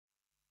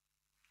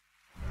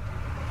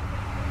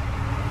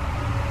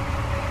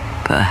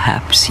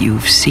Perhaps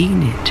you've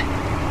seen it,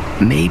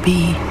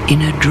 maybe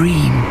in a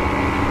dream,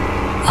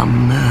 a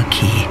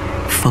murky,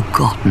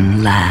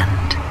 forgotten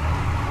land.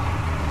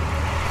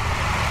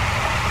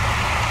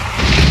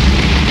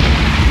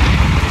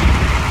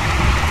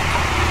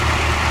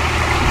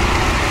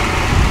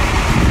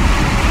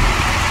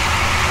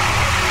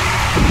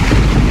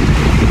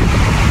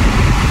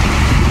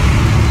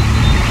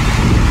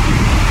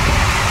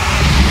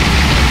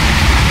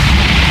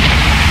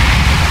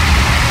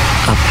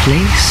 A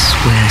place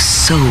where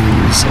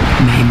souls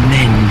may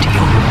mend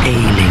your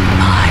ailing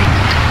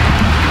mind.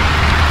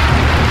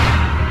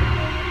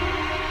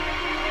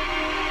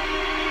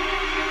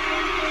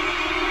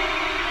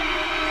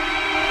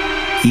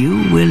 You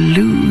will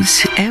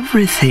lose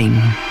everything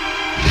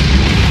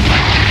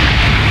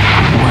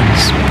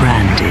once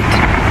branded,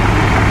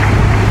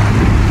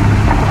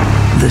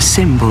 the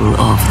symbol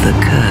of the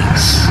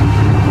curse,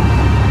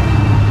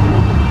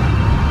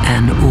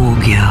 an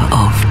augur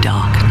of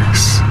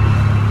darkness.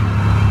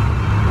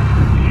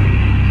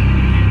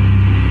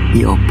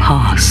 Your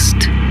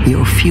past,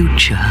 your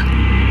future,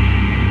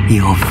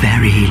 your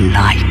very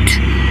light.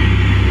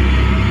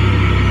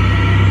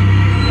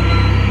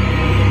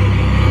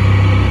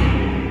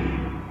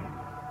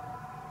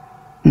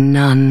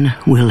 None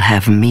will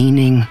have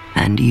meaning,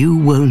 and you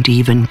won't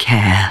even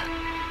care.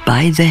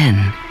 By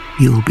then,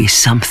 you'll be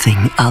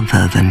something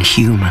other than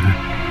human.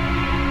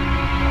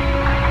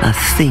 A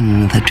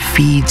thing that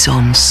feeds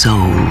on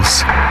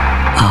souls,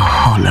 a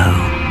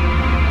hollow.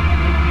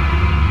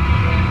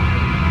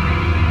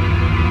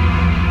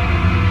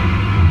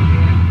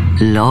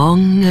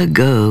 Long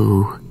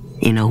ago,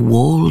 in a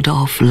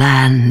walled-off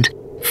land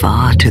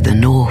far to the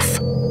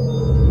north,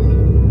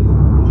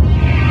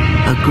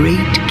 a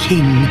great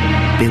king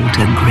built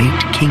a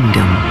great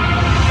kingdom.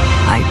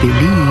 I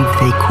believe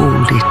they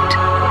called it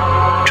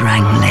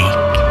Drang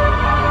Lake.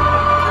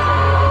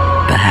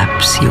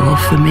 Perhaps you're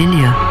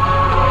familiar.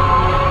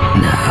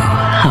 No,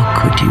 how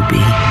could you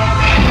be?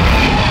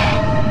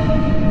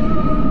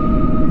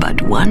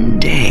 But one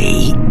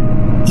day,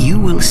 you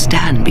will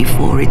stand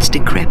before its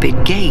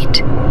decrepit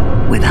gate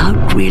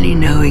without really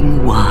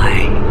knowing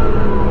why.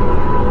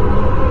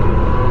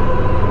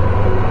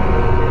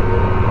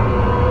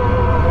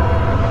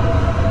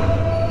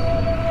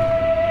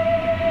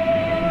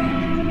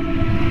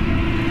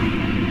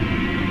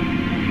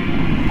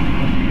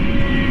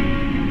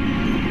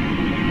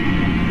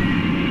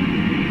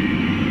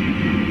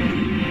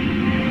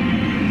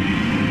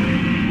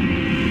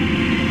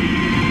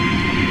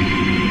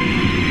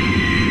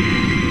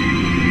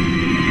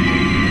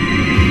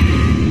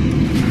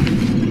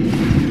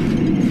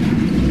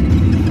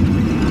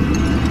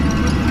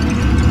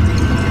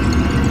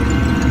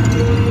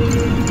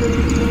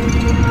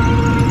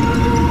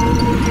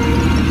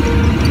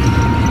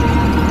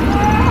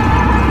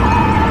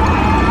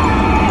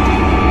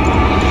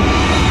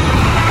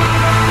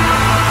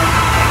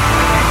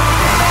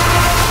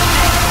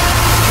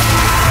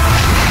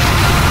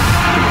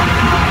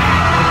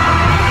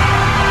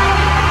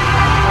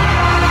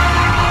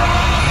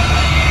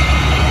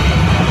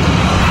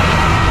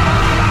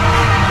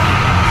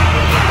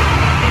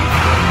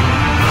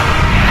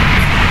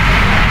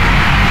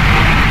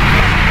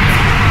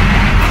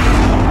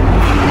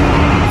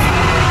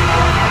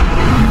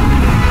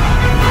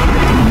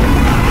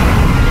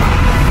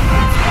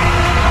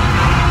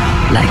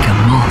 Like a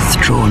moth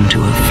drawn to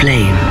a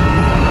flame,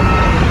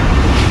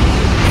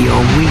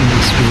 your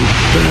wings will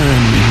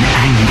burn in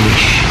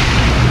anguish,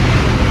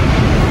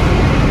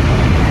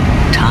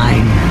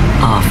 time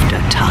after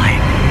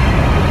time.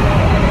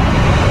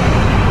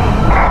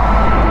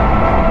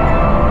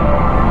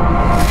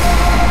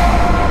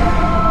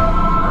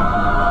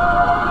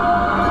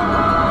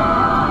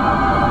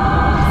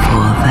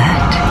 For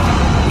that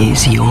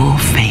is your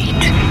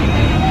fate,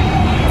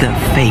 the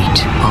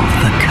fate of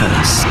the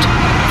cursed.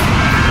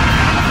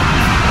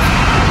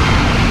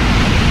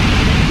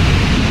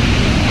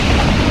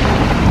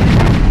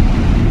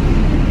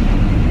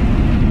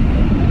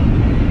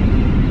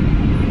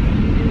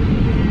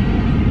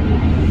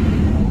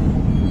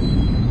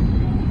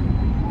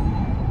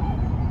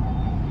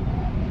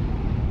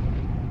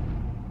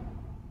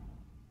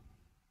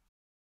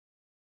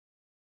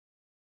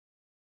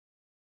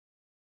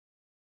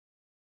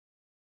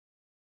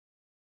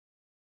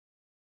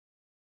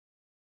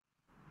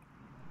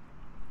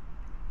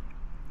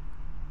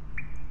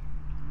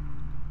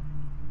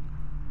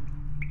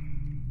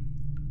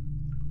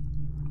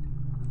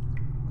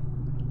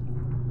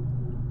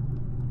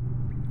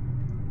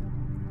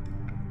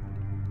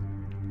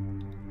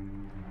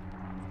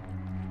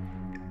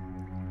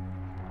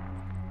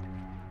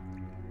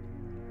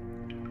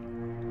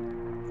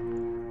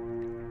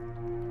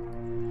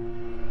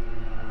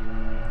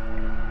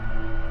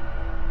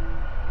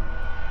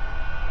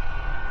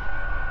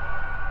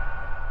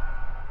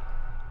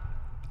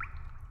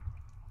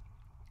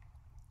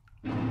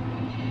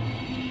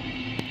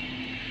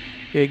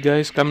 Hey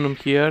guys, Kamnum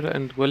here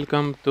and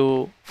welcome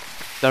to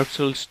Dark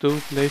Souls 2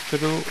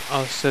 playthrough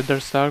as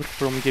Eddard Stark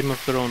from Game of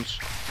Thrones.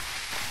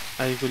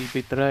 I will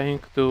be trying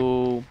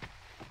to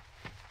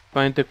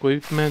find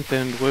equipment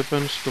and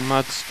weapons to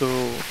match to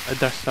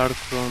Eddard Stark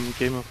from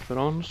Game of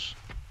Thrones.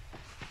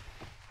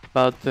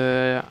 But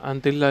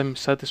until I'm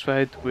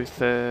satisfied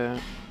with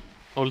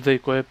all the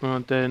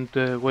equipment and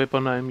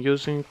weapon I'm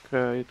using,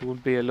 it will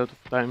be a lot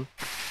of time.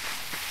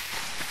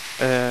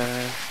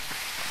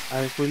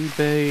 I will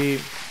be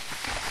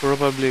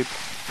probably...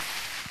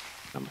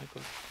 Oh my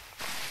god.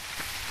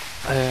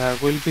 I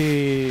will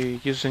be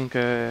using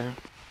a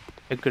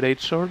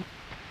greatsword,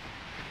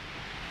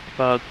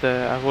 but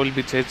I will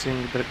be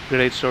changing the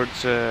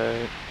greatswords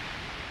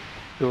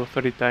 2 or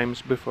 3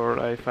 times before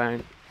I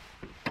find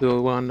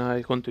the one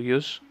I want to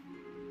use.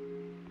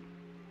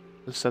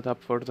 I'll set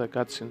up for the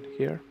cutscene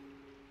here.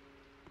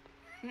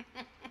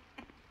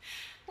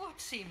 What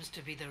seems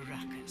to be the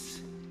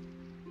ruckus?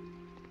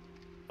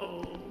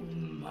 Oh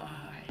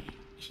my,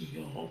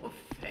 your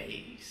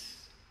face.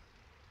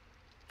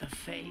 The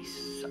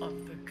face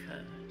of the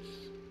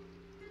curse.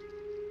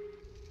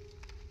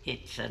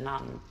 It's an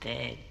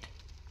undead.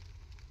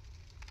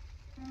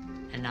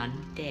 An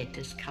undead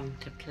has come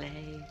to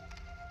play.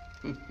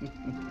 They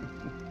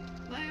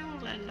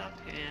all end up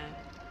here.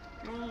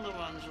 All the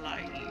ones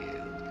like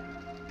you.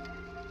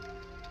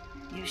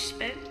 You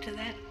spoke to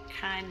that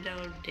kind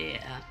old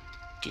dear,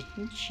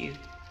 didn't you?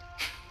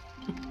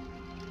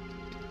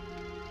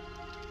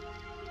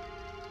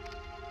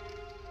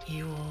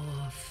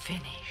 You're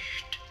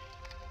finished.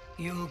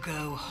 You'll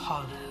go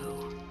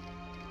hollow.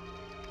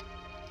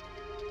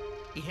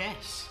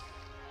 Yes,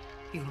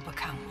 you'll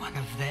become one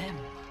of them.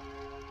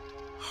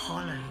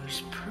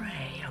 Hollows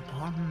prey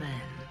upon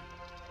men,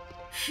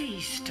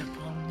 feast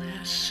upon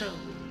their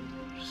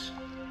souls.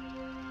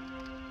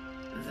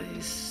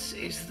 This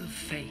is the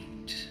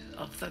fate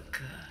of the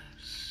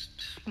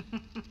cursed.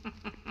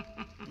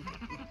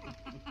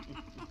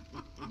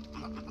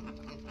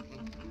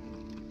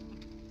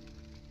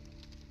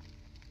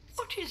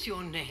 What is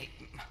your name?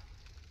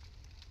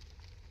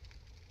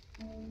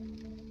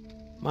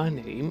 My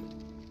name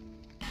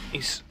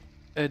is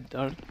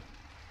Eddard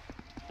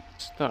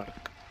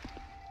Stark.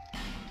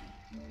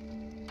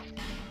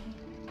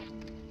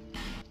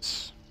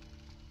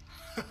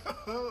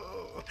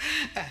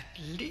 At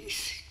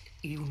least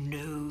you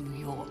know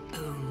your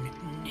own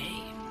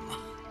name.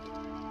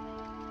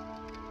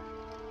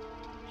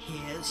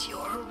 Here's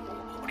your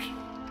reward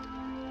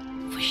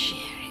for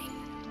sharing.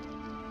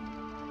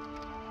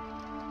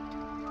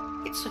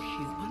 It's a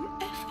human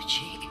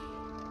effigy.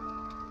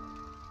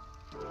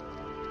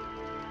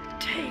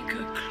 Take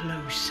a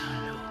closer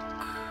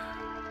look.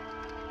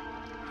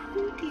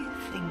 Who do you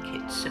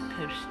think it's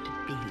supposed to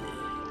be?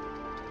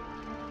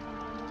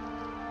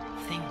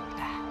 Think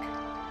back,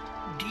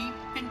 deep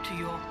into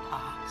your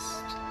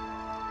past.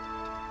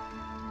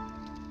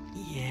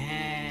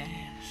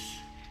 Yes,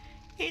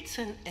 it's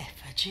an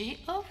effigy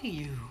of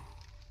you.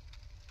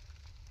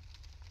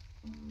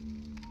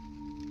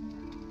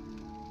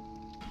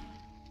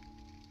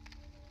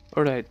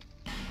 Alright,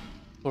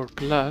 for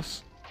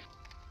class,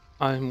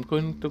 I'm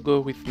going to go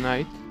with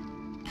Knight,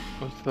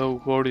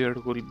 although Warrior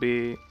will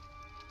be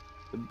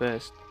the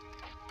best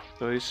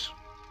choice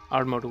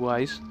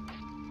armor-wise.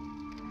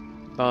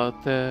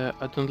 But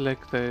I don't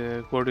like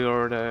the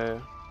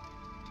Warrior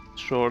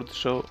sword,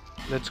 so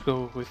let's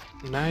go with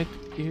Knight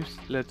gifts.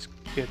 Let's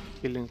get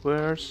healing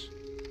wares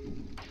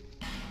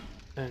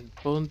and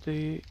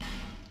bounty.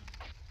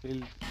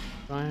 Will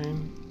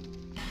fine.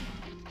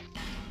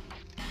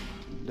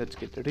 Let's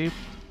get rip.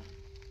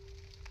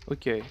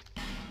 Okay,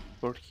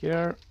 for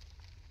here,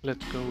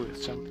 let's go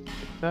with something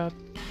like that.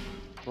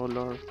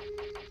 Color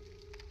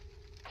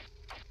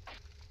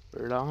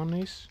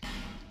brownish.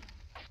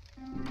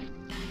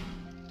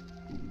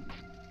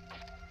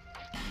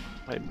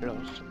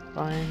 Eyebrows are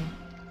fine.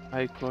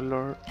 Eye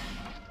color.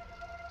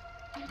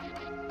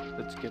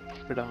 Let's get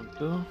brown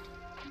too.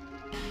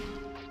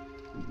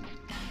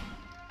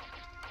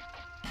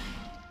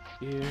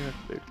 Here,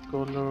 beard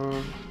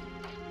color.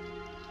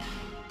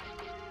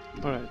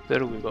 Alright,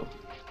 there we go.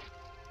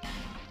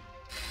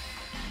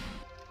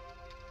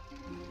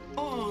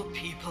 All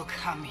people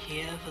come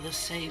here for the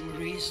same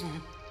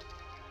reason,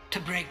 to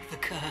break the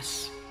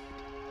curse.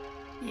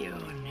 You're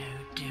no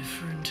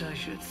different, I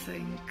should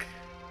think.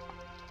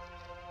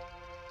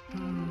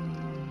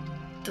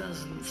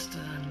 Doesn't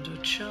stand a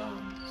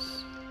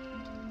chance.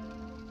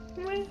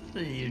 Well,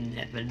 you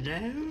never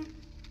know.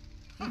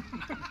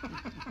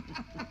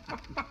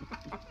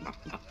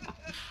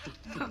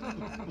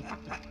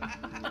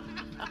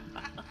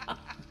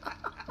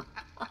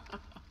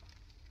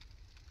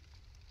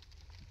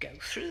 Go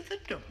through the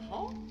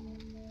door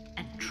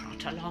and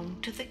trot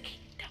along to the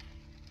kingdom.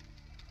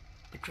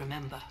 But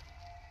remember,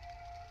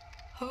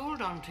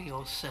 hold on to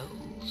your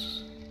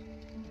souls.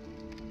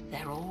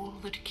 They're all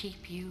that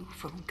keep you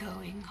from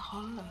going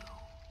hollow.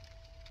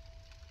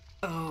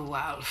 Oh,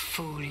 I'll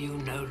fool you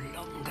no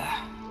longer.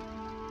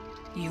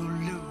 You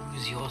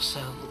lose your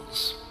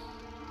souls.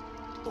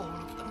 All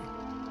of them.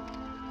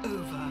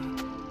 Over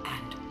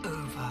and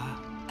over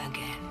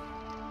again.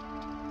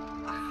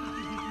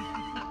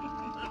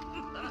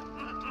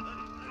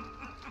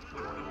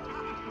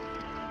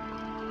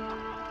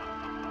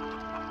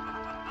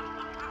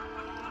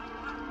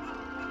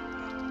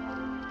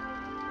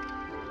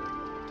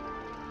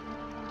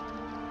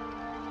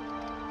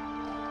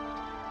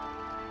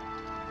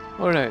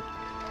 Alright,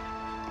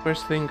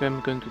 first thing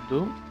I'm going to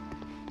do,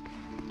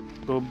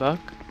 go back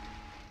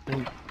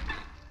and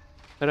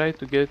try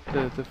to get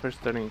the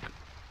first ring.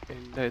 Okay,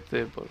 light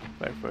the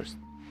bonfire first.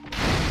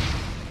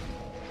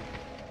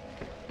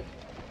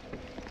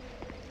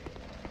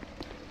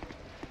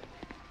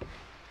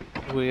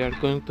 We are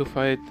going to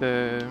fight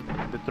the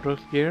troll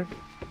here,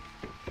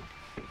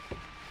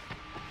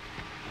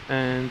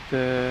 and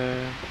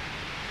there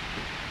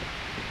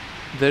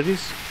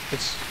is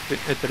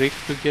a trick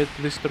to get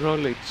this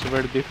troll. It's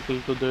very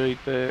difficult to do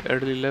it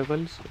early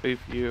levels if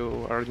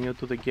you are new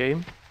to the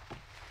game.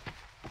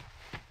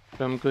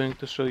 So I'm going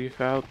to show you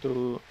how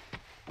to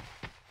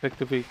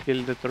effectively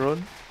kill the troll.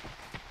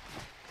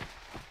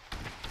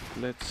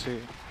 Let's see.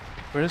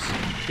 First,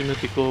 you need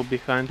to go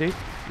behind it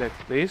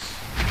like this,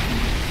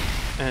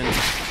 and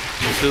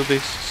do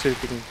this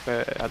sitting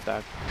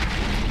attack.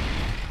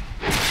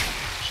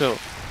 So,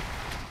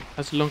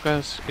 as long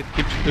as it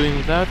keeps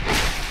doing that,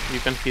 you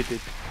can hit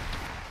it.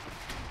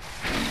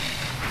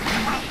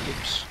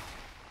 Oops,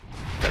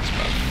 that's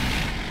bad.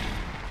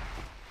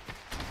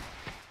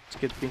 Let's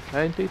get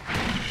behind it.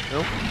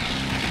 Nope.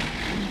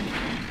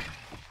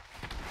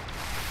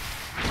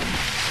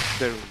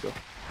 There we go.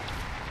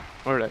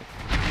 Alright.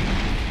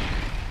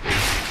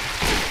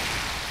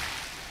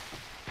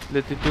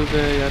 Let it do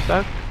the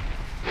attack.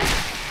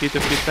 Hit a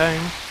few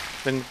times,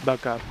 then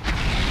back up.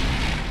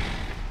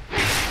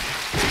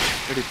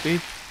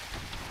 Repeat,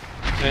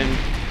 and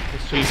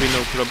there should be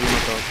no problem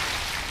at all.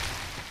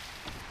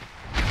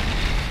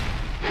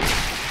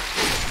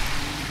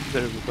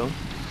 There we go.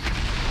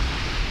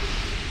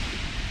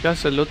 It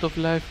has a lot of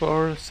life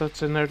for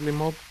such an early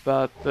mob,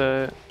 but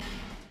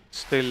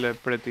still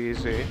pretty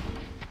easy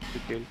to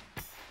kill.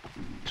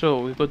 So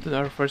we got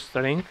our first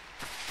ring.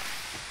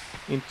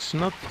 It's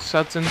not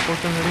such an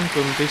important ring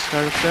on this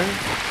character,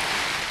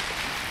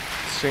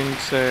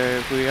 since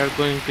we are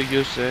going to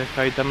use a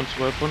high damage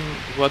weapon.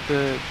 What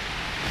the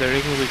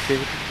ring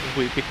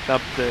we picked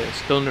up, the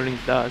stone ring,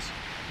 does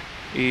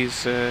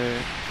is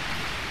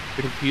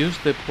reduce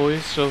the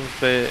poise of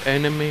the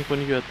enemy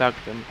when you attack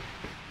them,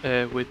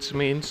 which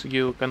means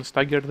you can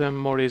stagger them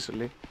more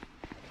easily.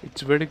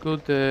 It's very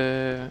good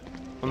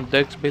on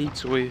dex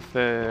builds with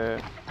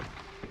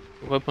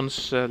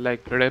weapons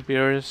like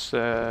rapiers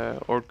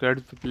or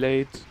curved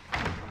blades,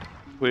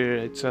 where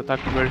it's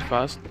attacked very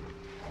fast,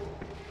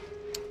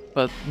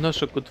 but not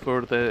so good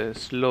for the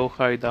slow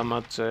high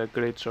damage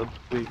greatsword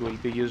we will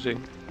be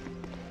using.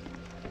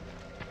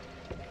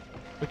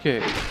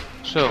 Okay,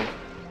 so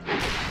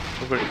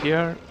over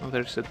here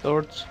there's a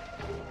torch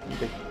and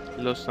the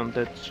lost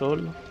undead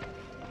soul.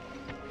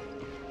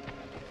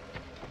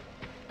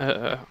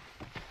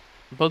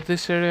 About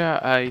this area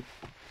I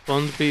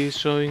won't be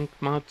showing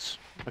much.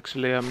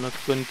 Actually, I'm not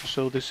going to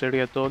show this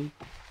area at all.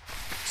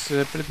 It's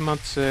pretty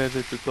much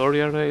the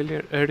tutorial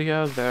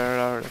area. There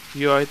are a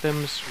few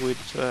items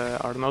which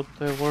are not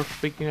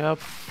worth picking up.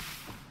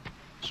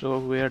 So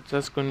we are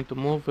just going to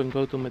move and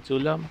go to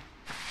Medulla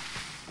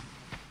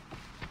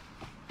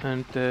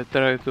and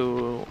try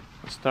to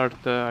start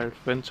our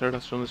adventure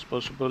as soon as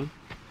possible.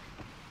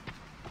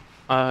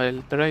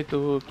 I'll try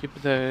to keep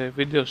the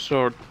video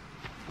short,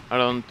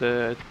 around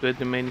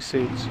 20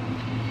 mini-seeds,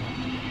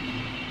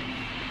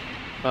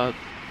 but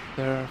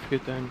there are a few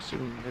times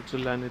in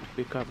Medulla I need to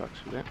pick up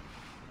actually.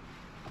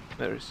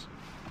 There is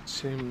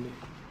chimney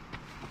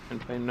and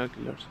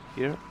binoculars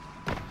here.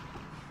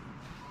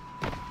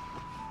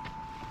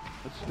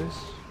 What's this?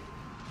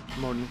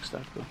 Morning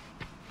star too.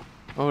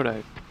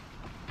 Alright.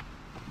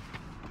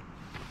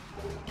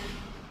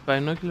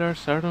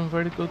 Binoculars aren't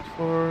very good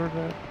for...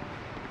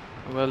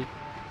 well,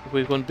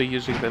 we won't be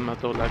using them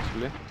at all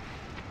actually.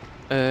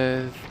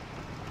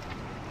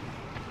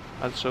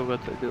 I'll show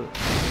what I do in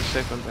a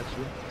second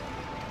actually.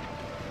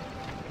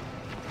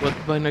 What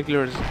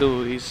binoculars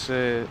do is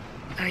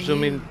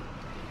zoom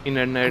in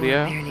an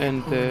area,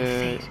 and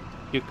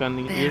you can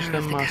use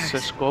them as a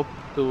scope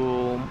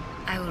to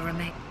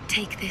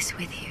take this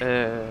with you.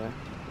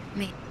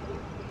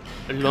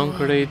 Long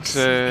range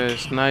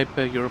snipe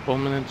your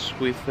opponents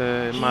with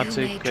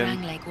magic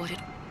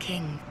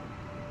and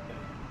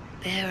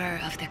bearer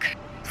of the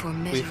for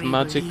with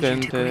magic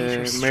and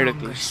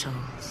miracles.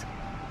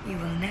 You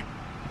will never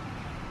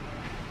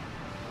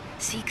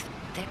seek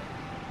them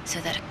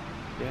so that.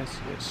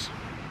 Yes.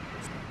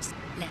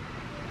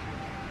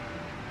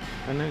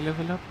 Can I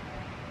level up?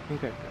 I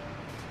think I can.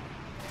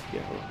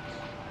 Yeah, right.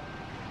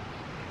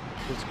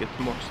 Let's get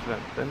more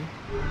strength then.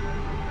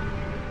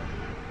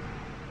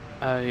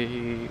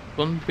 I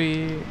won't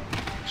be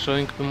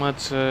showing too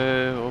much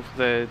of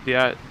the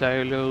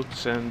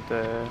dialogues and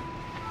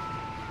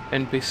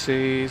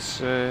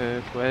NPCs,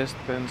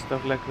 quests and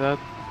stuff like that.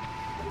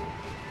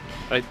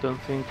 I don't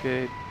think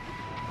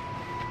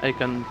I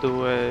can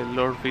do a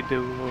lore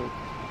video.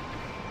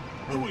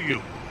 Who are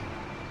you?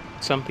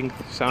 Something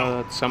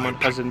that someone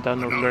hasn't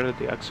done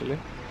already, actually.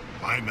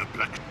 I'm a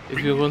black. If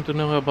you want to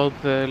know about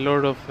the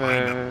lore of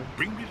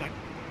Bring me that.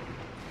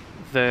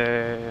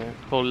 the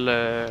whole...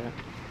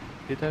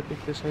 did I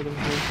pick this item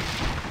here?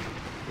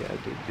 Yeah, I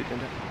did,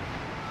 didn't I?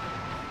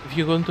 If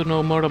you want to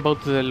know more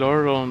about the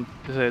lore on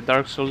the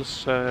Dark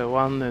Souls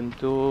 1 and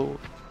 2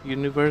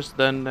 universe,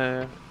 then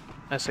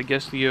I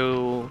suggest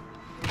you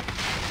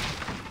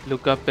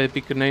look up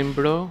Epic Name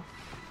Bro.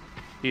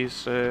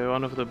 He's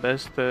one of the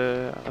best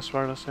as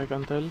far as I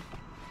can tell.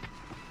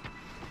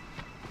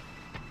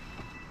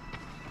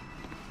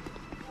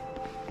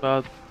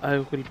 But I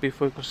will be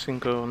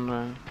focusing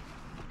on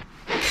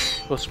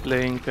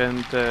cosplaying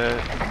and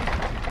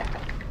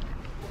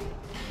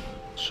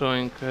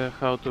showing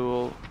how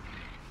to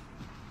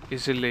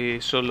easily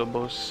solo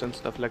bosses and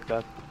stuff like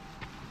that.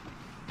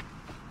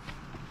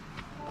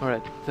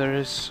 Alright, there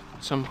is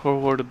some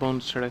Horror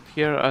Bones right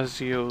here. As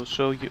you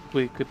saw,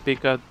 we could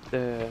pick up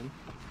the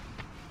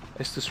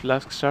Estus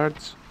Flask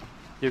shards.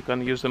 You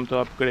can use them to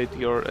upgrade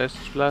your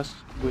Estus Flask,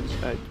 which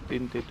I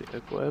didn't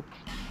equip.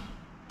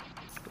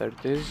 There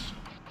it is.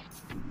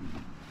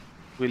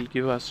 Will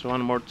give us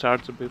one more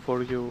charge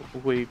before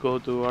we go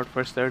to our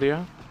first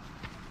area,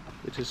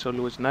 which is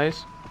always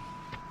nice.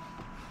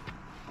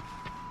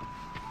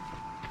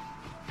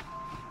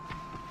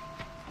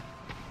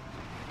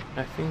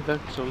 I think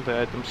that's all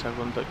the items I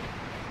want to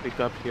pick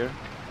up here.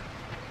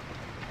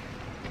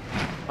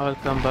 I'll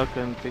come back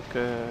and pick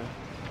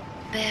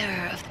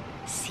Bearer of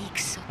seek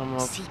some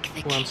up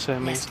the once I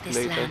make lest it this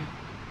later. land.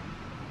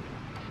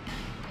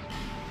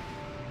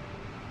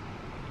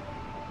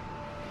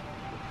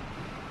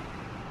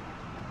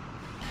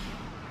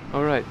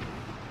 Alright,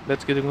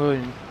 let's get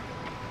going.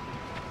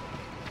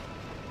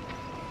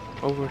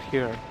 Over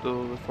here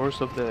to the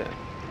force of the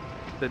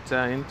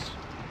giants.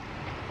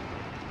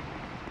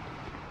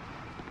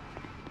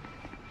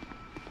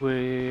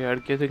 We are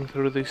getting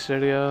through this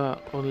area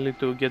only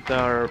to get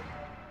our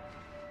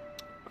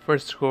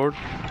first horde,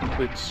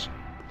 which is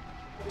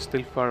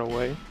still far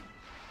away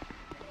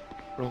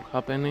from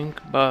happening,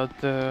 but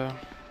I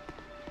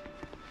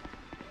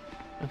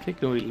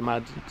think we'll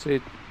manage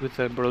it with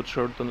a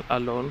broadsword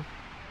alone.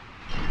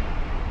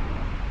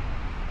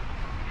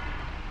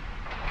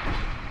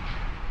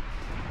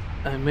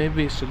 I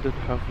maybe shouldn't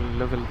have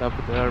leveled up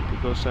there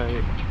because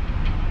I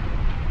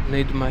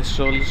need my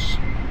souls.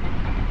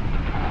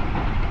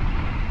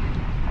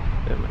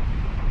 Damn it.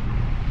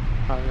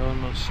 I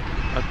almost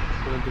at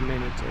 20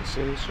 minutes I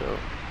say, so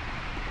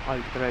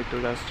I'll try to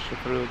rush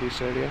through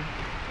this area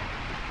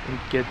and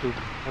get to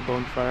a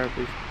bonfire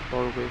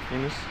before we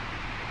finish.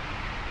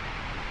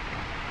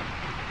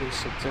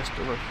 This is just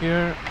over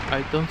here.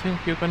 I don't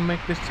think you can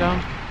make this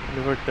jump. I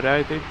never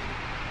tried it.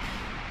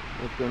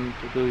 We're going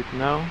to do it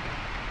now.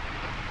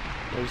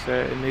 There's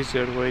an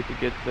easier way to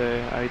get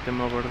the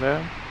item over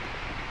there.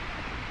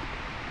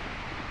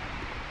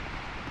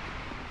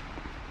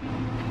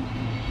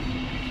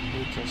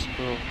 We just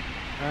go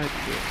right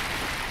here.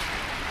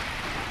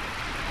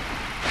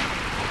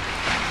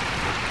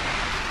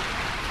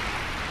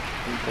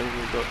 And there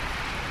we go.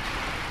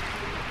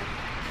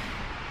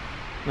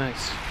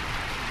 Nice.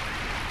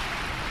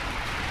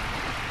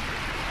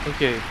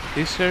 Okay,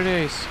 this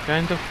area is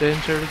kind of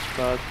dangerous,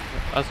 but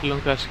as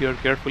long as you're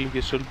careful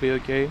you should be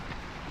okay.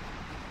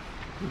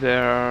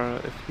 There are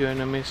a few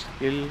enemies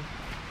still.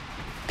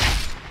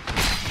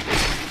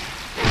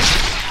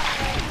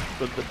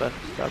 Got the best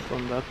start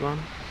on that one.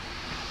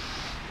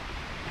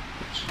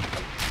 Oops.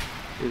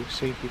 We'll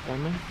see he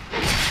coming.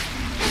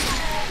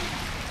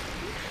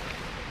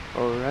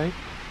 Alright.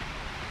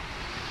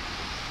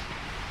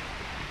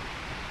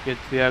 Get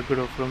the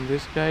aggro from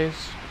these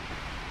guys.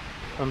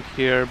 Come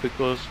here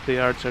because the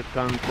archer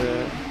can't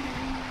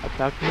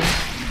attack me.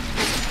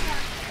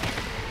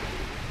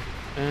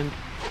 And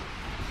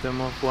them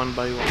off one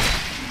by one.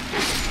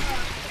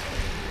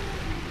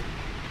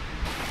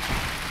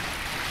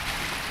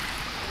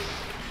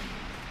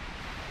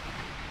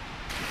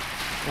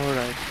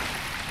 Alright.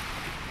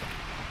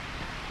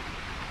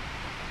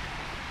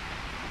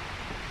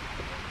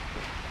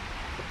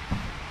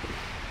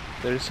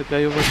 There is a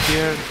guy over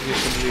here. You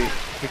should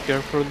be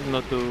careful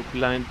not to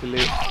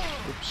blindly.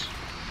 Oops.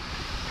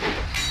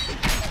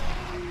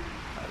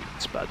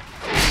 It's bad.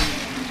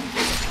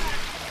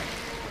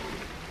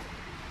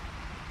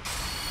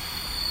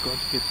 Got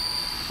hit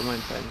so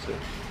many times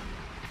there.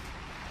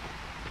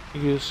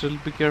 You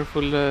should be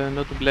careful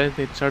not to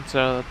blindly charge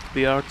at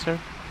the archer.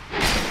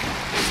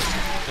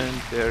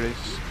 And there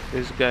is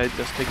this guy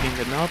just taking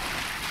a nap.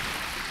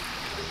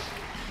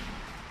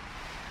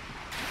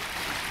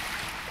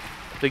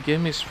 The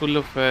game is full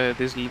of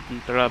these little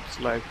traps,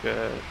 like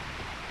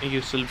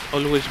you should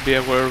always be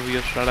aware of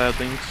your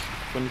surroundings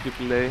when you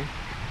play.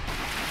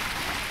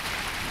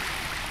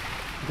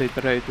 They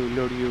try to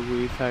lure you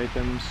with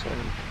items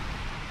and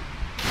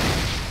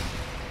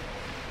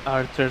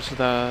archers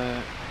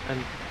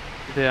and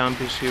they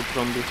ambush you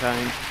from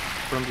behind,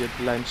 from your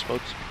blind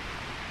spots.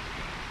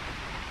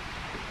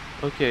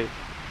 Okay,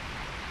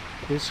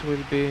 this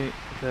will be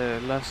the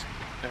last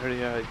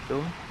area I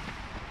do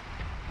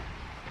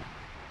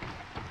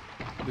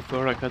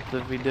before I cut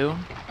the video.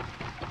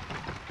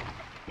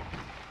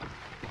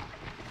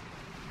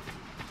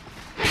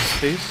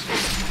 This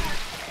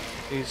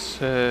is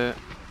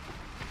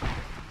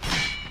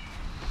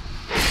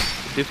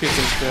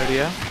difficult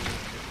area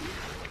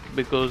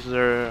because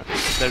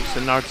there's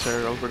an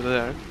archer over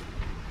there,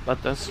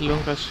 but as long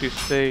as you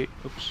stay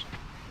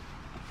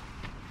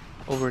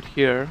over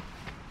here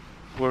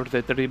where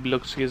the tree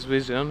blocks his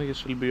vision, you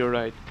should be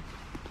alright.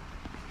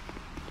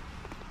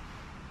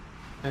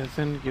 And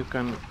then you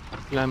can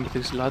climb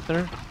this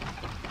ladder.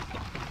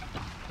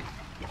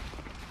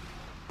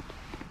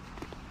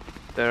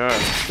 There are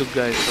two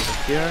guys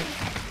over here.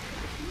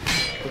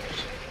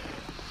 Oops.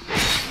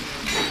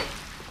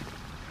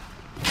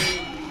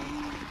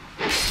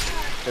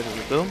 There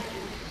we go.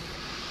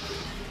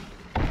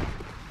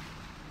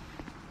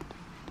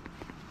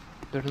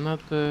 They're not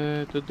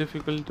too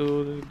difficult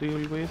to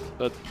deal with,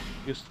 but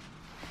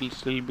you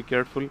still be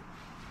careful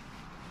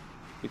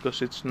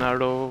because it's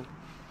narrow.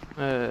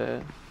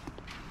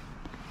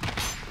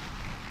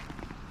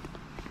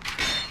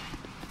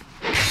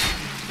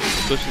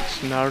 Because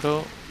it's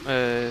narrow,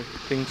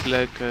 things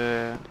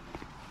like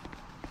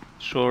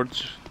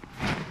swords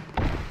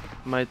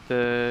might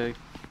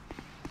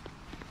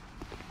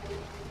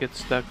get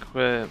stuck.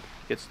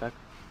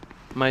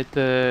 Might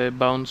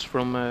bounce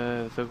from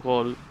the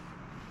wall,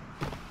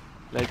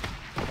 like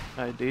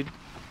I did.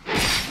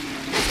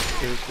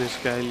 There's this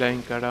guy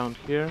lying around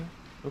here.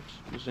 Oops,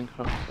 using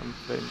some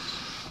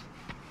frames.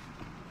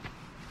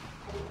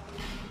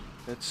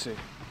 Let's see.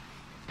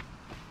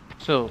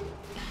 So,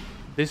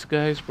 this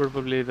guy is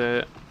probably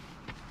the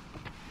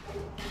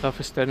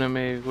toughest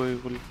enemy we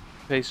will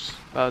face,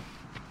 but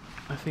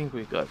I think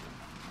we got him.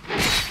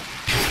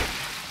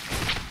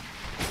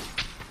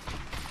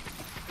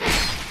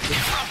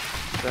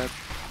 That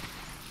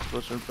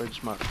wasn't very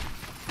smart.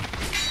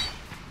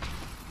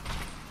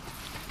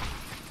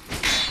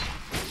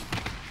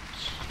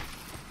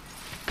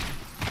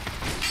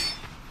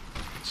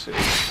 Let's see.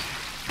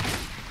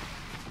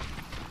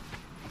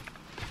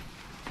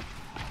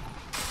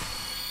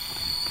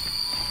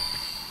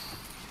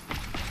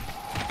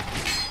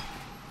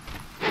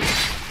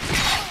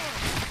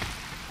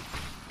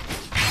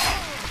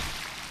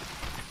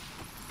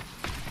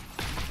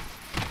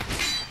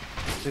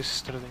 This is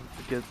starting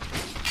to get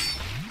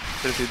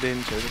pretty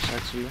dangerous,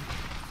 actually.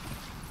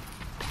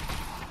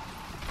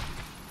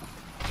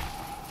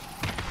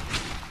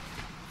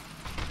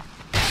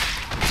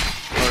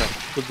 Alright,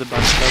 put the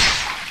backstab.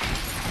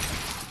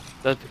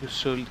 That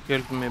should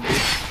help me a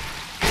bit.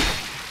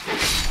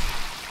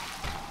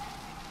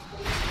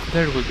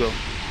 There we go.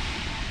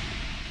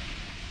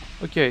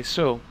 Okay,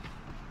 so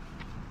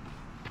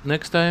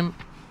next time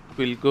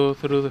we'll go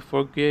through the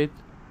fog gate,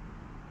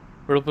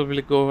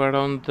 probably go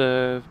around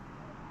the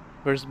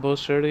first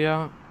boss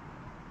area,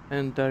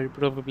 and I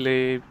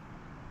probably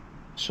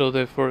show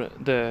the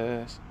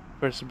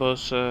first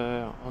boss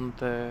on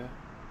the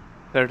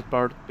third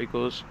part,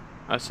 because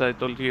as I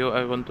told you,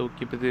 I want to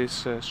keep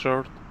this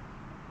short.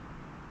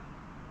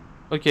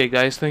 Okay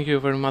guys, thank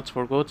you very much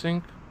for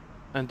watching,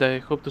 and I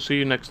hope to see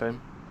you next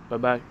time. Bye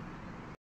bye.